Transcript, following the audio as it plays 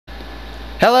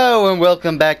Hello and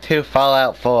welcome back to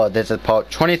Fallout 4. This is part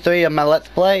 23 of my Let's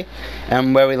Play.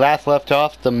 And where we last left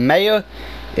off, the mayor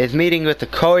is meeting with the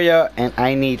courier and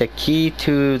I need a key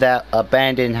to that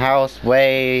abandoned house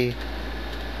way...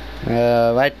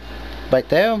 right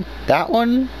there? That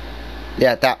one?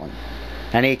 Yeah, that one.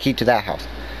 I need a key to that house.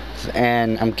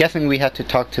 And I'm guessing we have to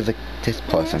talk to this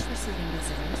person.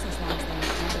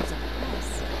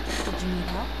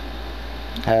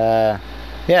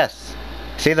 Yes.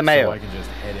 See the mayor. So I can just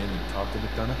head in and talk to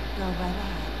McDonough? Go right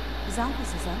ahead. His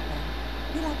office is open.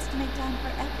 He likes to make time for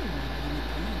everyone when he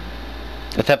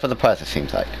can. Except for the press, it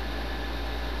seems like.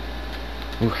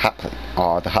 Ooh, hot plate.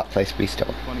 Oh, the hot place we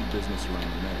stole. Funny business around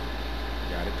the mayor.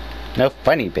 Got it? No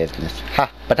funny business. Ha,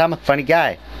 but I'm a funny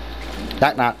guy.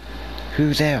 Knock knock.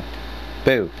 Who's there?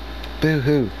 Boo. Boo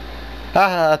hoo.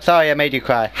 Ah, sorry I made you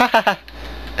cry. Ha ha ha.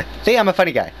 See, I'm a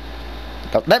funny guy.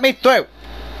 Don't let me through.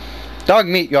 Dog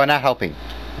meat, you are not helping.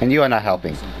 And you are not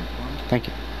helping. Thank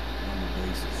you.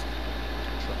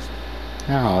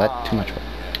 Oh, that's too much work.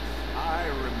 Yes, I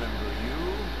remember you,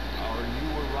 our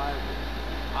new arrival.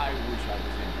 I wish I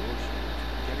was in your shoes,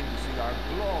 getting to see our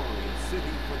glorious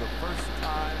city for the first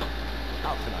time.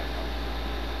 How can I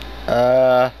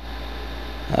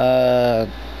help?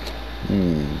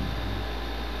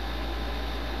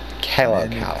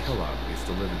 Kellogg House. Kellogg used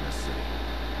to live in this city.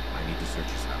 I need to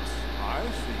search his house. I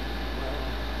see.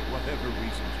 Well, whatever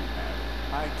reasons you have,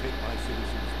 I take my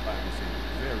citizens' privacy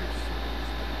very seriously.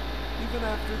 Even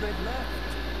after they've left,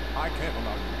 I can't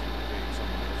allow you to invade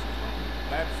someone else's home.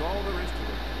 That's all there is to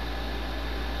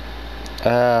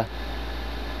it.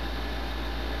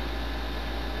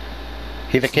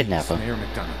 He's a kidnapper. Mayor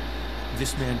McDonough.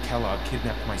 This man Kellogg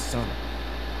kidnapped my son.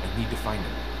 I need to find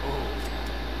him. Oh, of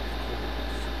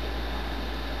course.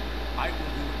 I will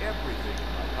do everything in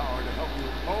my power to help you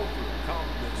overcome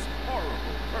this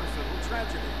horrible personal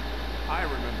tragedy. I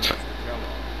remember Mr.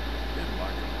 Kellogg. Didn't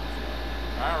like him much.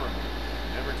 Aaron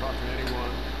never talked to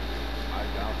anyone. I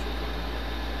doubt you'll find him.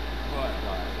 But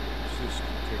I insist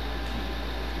you take the key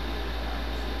to your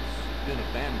house. It's been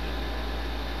abandoned.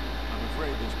 I'm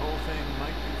afraid this whole thing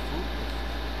might be fruitless.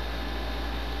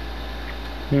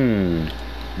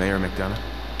 Mayor McDonough?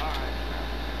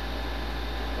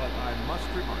 But I must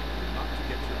remind you not to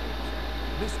get your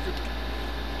hopes up. Mr.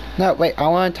 No, wait, I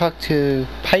want to talk to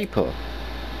Piper.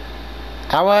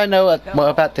 I want to know more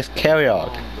about this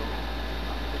Kellogg.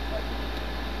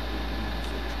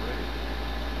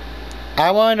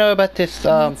 I want to know about this,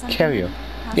 Kellogg.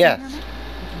 Yes.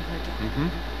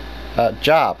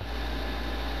 Job.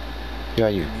 Who are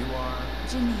you? You are...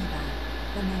 Geneva,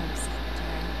 the mayor's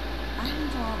secretary. I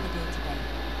handle all the day-to-day.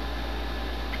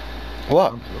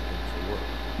 What? I'm looking for work.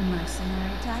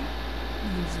 Mercenary type?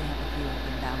 Usually have a few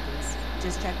open bounties.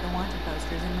 Just check the wanted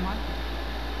posters in the market.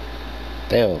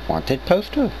 They're a wanted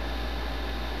poster?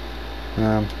 I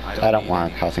don't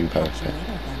want a housing poster.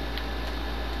 Later,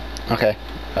 then. Okay.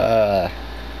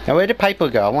 Now where did Piper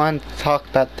go? I want to talk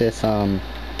about this,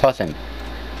 person.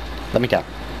 Let me down.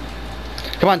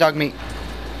 Come on, dog meat.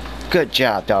 Good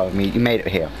job, dog meat. You made it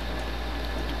here.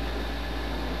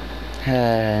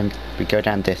 And we go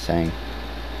down this thing.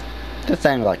 This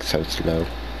thing like so slow.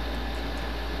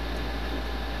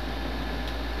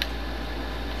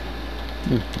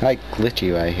 Like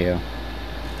glitchy right here.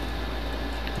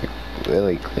 Like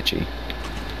really glitchy.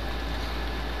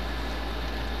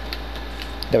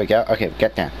 There we go. Okay,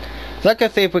 get down. So let's go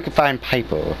see if we can find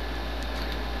Piper.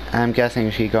 I'm guessing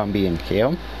she's gonna be in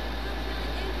here.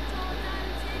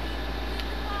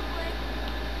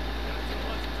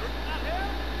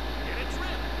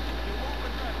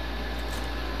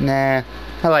 Nah,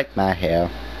 I like my hair.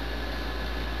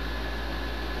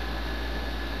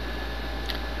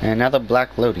 And another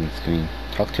black loading screen.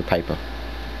 Talk to Piper.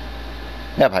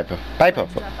 Yeah, Piper. Piper.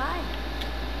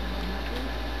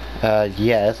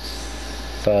 Yes.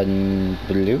 Blue?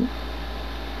 Blue. Because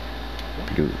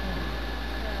of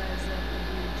the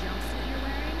blue jumpsuit you're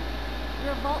wearing?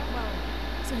 You're a vault load.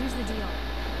 So here's the deal.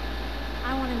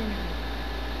 I want an interview.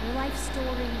 Your life story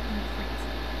in print.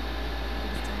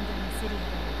 Biggest time down the city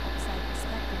had an outside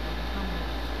perspective of the company.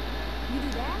 You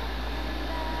do that, and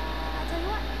I'll tell you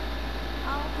what.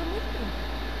 I'll come with you.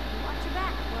 You watch your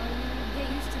back while you get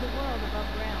used to the world above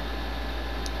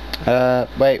ground.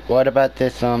 Wait, what about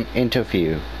this,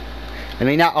 interview? I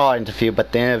mean, not our interview,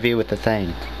 but the interview with the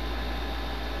thing.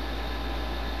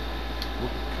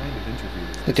 What kind of interview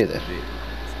is this? Let's do this. You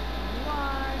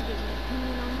are, get your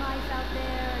opinion on life out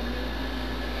there, and maybe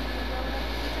load up a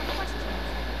few tough questions.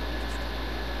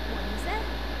 What do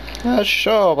you say?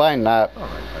 Sure, why not?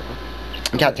 Alright, Piper.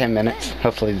 Got 10 minutes.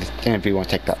 Hopefully this interview won't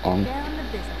take that long. Down to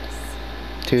business.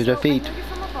 To the So, feet. I know you're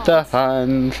from a The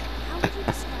Huns. How would you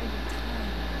describe your time?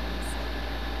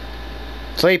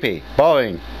 Sleepy.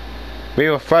 Boring. We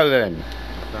were frozen. My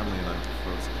family and I were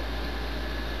frozen.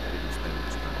 I didn't spend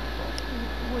much time in the vault.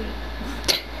 Wait,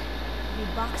 they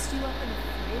boxed you up in a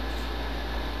fridge?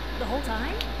 The whole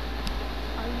time?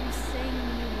 Are you saying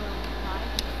you were alive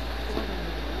before the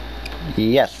war?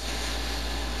 Yes.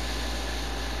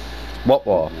 What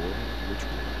war? War? Which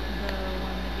war? The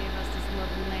one that gave us this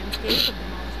lovely landscape of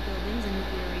demolished buildings and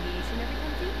nuclear radiation every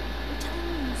country? You're telling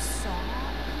me you saw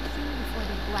everything before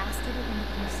they blasted it into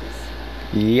pieces?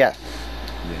 Yes.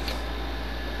 Yes.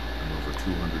 I'm over 200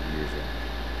 years old.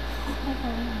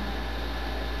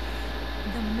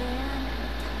 The man of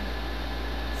time.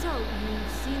 So, you've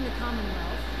seen the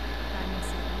Commonwealth, Diamond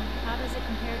City. How does it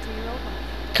compare to your old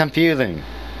life? Confusing.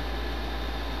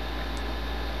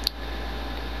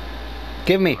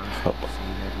 Give me Honestly, hope.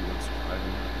 seeing everyone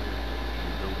surviving out there,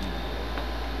 rebuilding the world,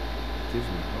 gives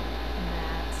me hope.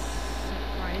 That's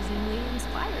surprisingly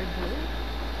inspired, Blue.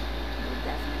 You're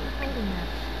definitely holding that.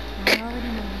 Now, I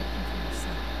already know you're looking for your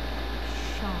son,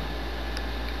 Sean.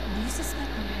 Do you suspect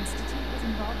the Institute was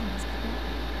involved in this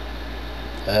kidnapping?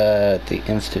 The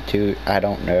Institute, I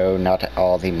don't know, not at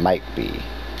all, they might be.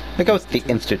 Let's go with the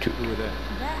Institute. Who are they?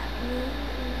 That, Blue,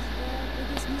 is the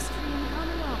biggest mystery in the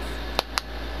Commonwealth.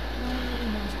 No one really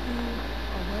knows who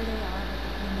or where they are, but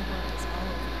the only work is all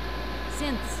over.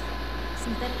 Synths,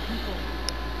 synthetic people,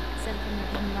 sent from their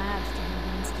hidden labs to do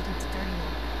the Institute's dirty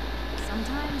work.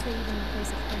 Sometimes they even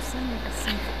replace a person with a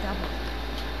synth double.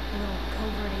 A little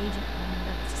covert agent no one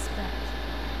would ever suspect.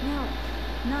 Now,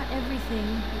 not everything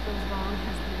that goes wrong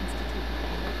has the Institute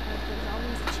behind it, but there's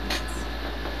always a chance.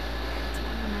 That's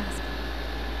why I'm asking.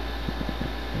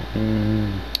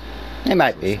 It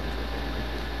might be. My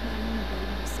only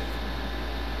baby is safe from harm.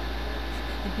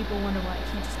 And people wonder why I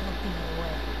can't just look the other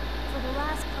way. For the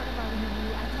last part of our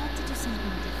interview, I'd like to do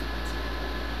something different.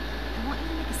 I want you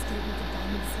to make a statement to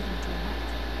Diamond City direct.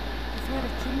 The threat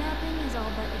of kidnapping is all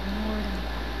but ignored in the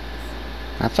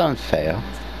Commonwealth. That sounds fair.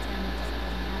 Pretend it just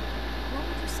doesn't happen. What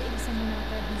would you say to someone out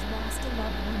there who's lost a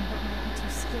loved one but might be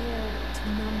too scared or too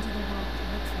numb to the world to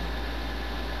look for them?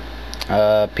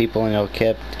 People,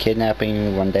 kept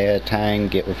kidnapping one day at a time,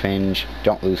 get revenge,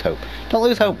 don't lose hope. Don't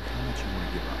lose hope. How much you want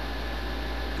to give up?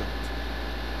 Don't.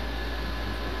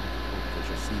 Hope that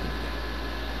you'll see them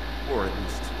again. Or at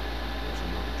least, that you'll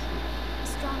know the truth. A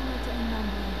strong note to end on,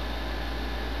 Blue.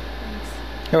 Thanks.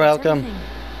 You're That's welcome. everything.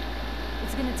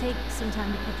 It's gonna take some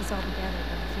time to put this all together,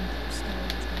 but I think your story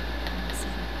is gonna be fun to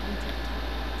see plenty to talk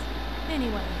about.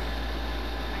 Anyway,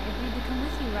 I agreed to come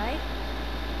with you, right?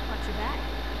 Watch your back.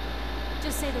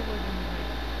 Just say the word when you're ready.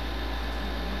 I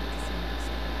can't wait to see what the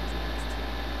story goes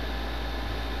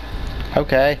next.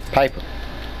 Okay, Piper.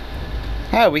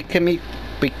 Oh, we can meet.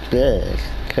 We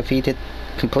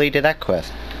completed that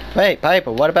quest. Wait,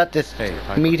 Piper, what about this Hey,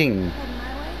 Piper. meeting? Heading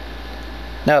my way?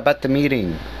 No, about the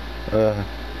meeting.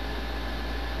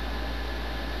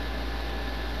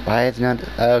 Why is not?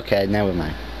 Okay, never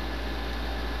mind.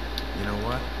 You know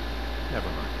what? Never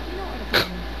mind. You know where to find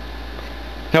me.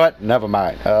 You know what? Never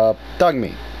mind. Dog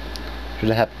meat.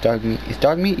 Should I have dog meat? Is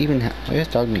dog meat even? Where's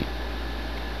dog meat?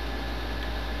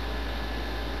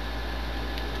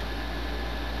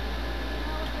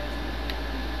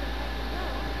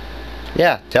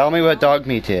 Yeah, tell me where dog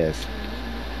meat is.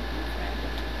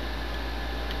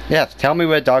 Yes, tell me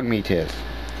where dog meat is.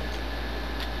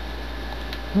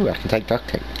 Ooh, I can take duct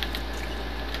tape.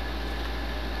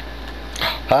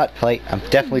 Hot plate. I'm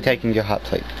definitely taking your hot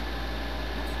plate.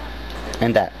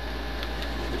 And that.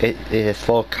 It is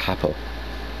full of copper.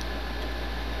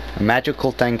 A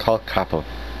magical thing called copper.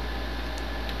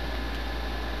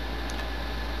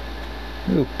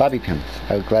 Ooh, bobby pins.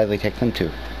 I would gladly take them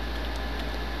too.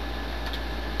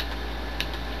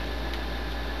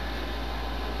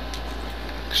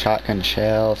 Shotgun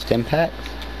shell, stim packs.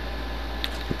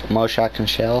 More shotgun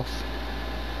shells.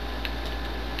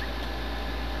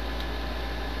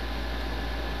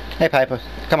 Hey Piper,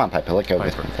 come on Piper, let go of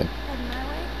this Piper. thing. Heading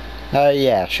my way?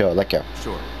 Yeah, sure, let go.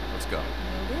 Sure, let's go.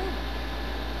 Will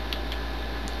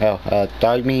do. Oh,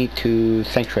 dog me to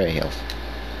Sanctuary Hills.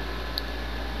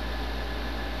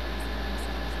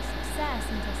 Themselves a success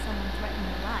until someone threatened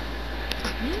their life.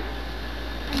 Me?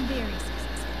 I'm very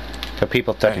successful. For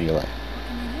people threatening Hey. your life. What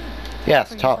can I do? Yes,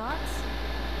 For your talk.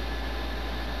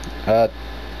 thoughts?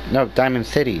 No, Diamond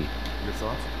City. Your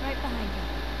thoughts? Right behind you.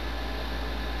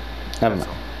 Never That's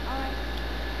mind. all. Alright.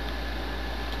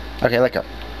 Okay, let go.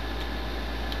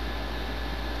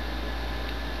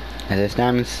 Is this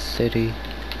Diamond City?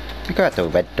 I go out the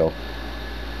red door.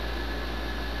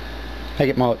 Make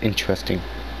it more interesting.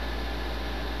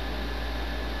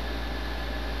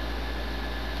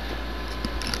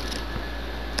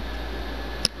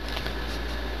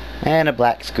 And a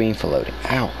black screen for loading.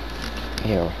 Ow.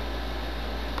 Ew.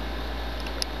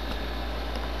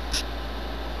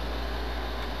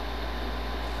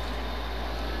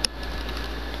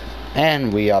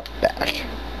 And we are back.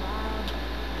 Rob,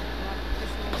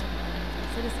 officials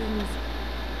and citizens,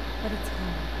 but it's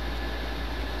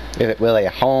home. Is it really a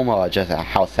home or just a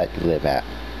house that you live at?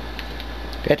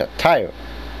 It's a tire.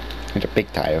 It's a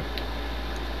big tire.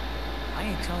 I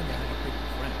ain't telling you how to pick your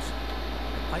friends.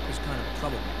 But Piper's kind of a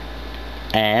troublemaker.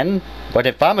 And what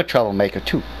if I'm a troublemaker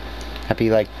too? I'd be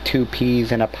like 2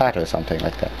 peas in a pot or something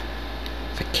like that.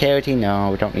 Security?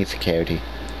 No, we don't need security.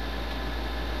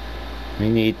 We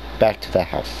need back to the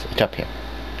house. It's up here.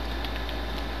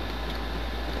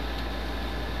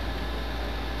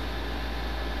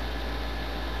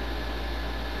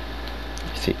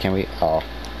 Let's see, can we? Oh,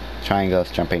 triangles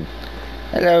jumping.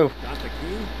 Hello. Got the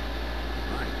key?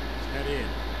 Right, let's head in.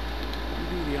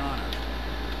 You do the honors.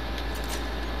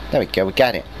 There we go. We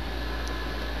got it.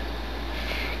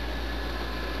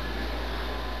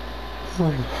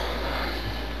 Kellogg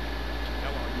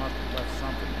must have left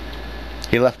something.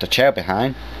 He left a chair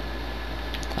behind.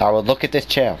 I will look at this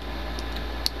chair.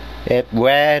 It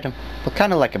red, but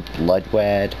kind of like a blood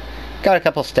red. Got a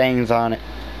couple stains on it.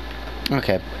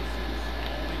 Okay.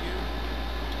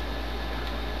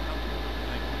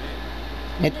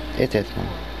 It is one.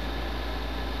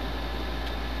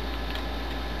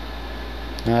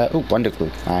 Ooh, wonder glue.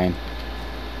 Fine.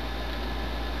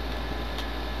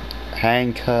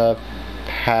 Handcuff,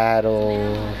 paddle.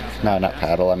 No, not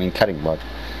paddle. I mean cutting board.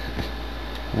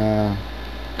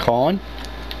 Cone?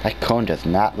 That cone does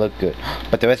not look good.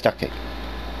 But there is duct tape.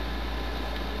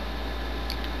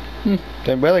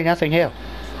 There's really nothing here.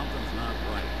 Something's not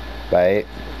right. Right.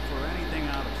 For anything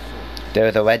out of sorts.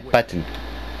 There's a red button.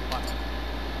 Button.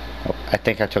 Oh, I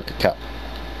think I took a cup.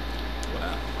 Well,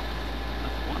 that's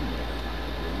one way to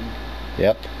hide the room.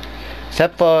 Yep.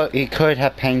 Except for he could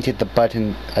have painted the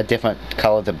button a different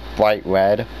color, the bright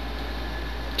red.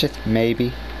 Just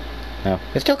maybe. No,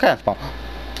 it's still kind of small.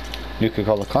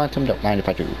 Nuka-Cola Quantum, don't mind if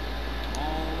I do. All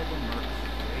of them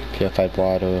are Purified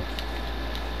water.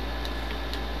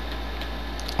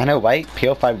 I know, right?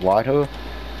 Purified water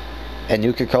and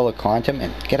Nuka-Cola Quantum.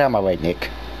 And get out of my way,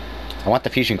 Nick. I want the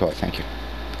fusion cores, thank you.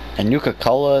 And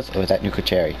Nuka-Colas, or is that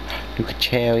Nuka-Cherry?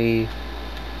 Nuka-Cherry.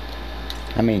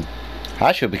 I mean,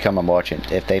 I should become a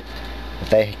merchant if they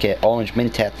get orange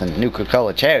Mintats and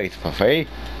Nuka-Cola cherries for free.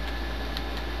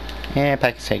 Yeah,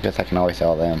 pack of cigarettes, I can always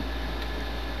sell them.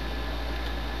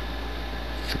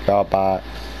 Cigar box.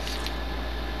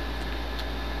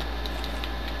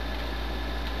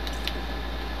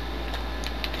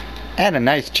 And a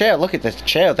nice chair. Look at this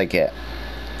chair they get.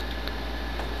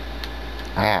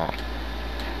 Ah.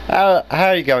 How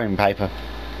are you going, Piper?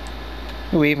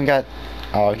 Ooh, we even got...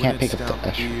 Oh, I can't pick up the...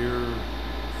 Stout beer,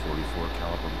 44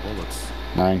 caliber bullets,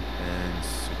 9. and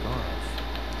cigars.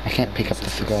 I can't pick up the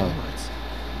Emphasis for cigar. sunlights.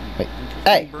 Wait. interesting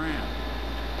Hey! brand.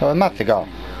 Oh, it's my cigar.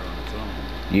 Anywhere on its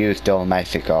own. You stole my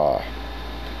cigar.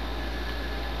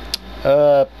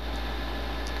 Any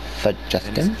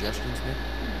Suggestion? suggestions, Nick?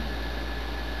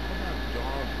 What about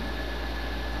dog?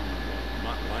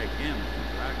 Not like him can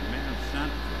drag a man's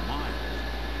scent for miles.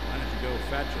 Why don't you go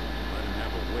fetch him and let him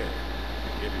have a whiff?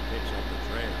 If he picks up the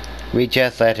trail. We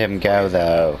just let him go,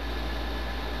 though.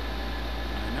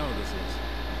 I know this is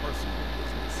personal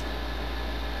business.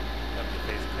 You have to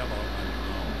face Kellogg on your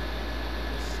own.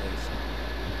 Just say so.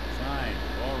 Besides,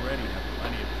 you already have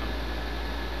plenty of company.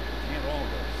 You can't all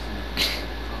go sneaking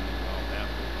the Commonwealth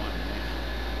after one man.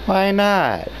 Why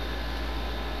not?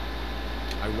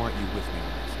 I want you with me on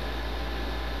this.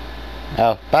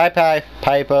 Oh, bye,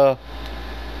 Piper.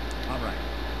 All right.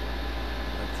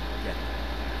 Let's get that.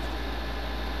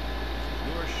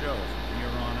 It's your show from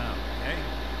here on out, okay? You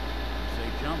say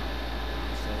jump,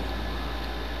 I say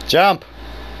hurrah. Jump!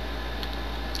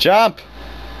 Jump!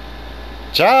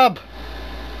 Jump!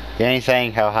 He ain't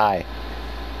saying how high.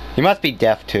 He must be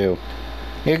deaf, too.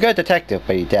 You're a good detective,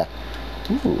 but he's deaf.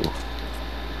 Ooh.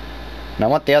 And I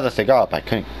want the other cigar, but I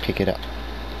couldn't pick it up.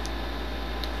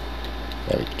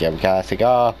 There we go, we got a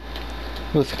cigar.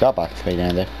 Ooh, cigar box right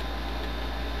down there.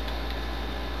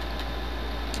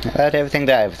 That's everything,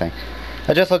 everything.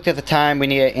 I just looked at the time we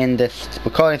need to end this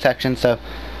recording section, so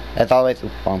as always,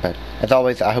 oops, wrong page. As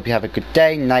always, I hope you have a good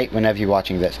day, night, whenever you're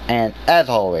watching this. And as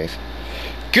always,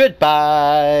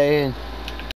 goodbye!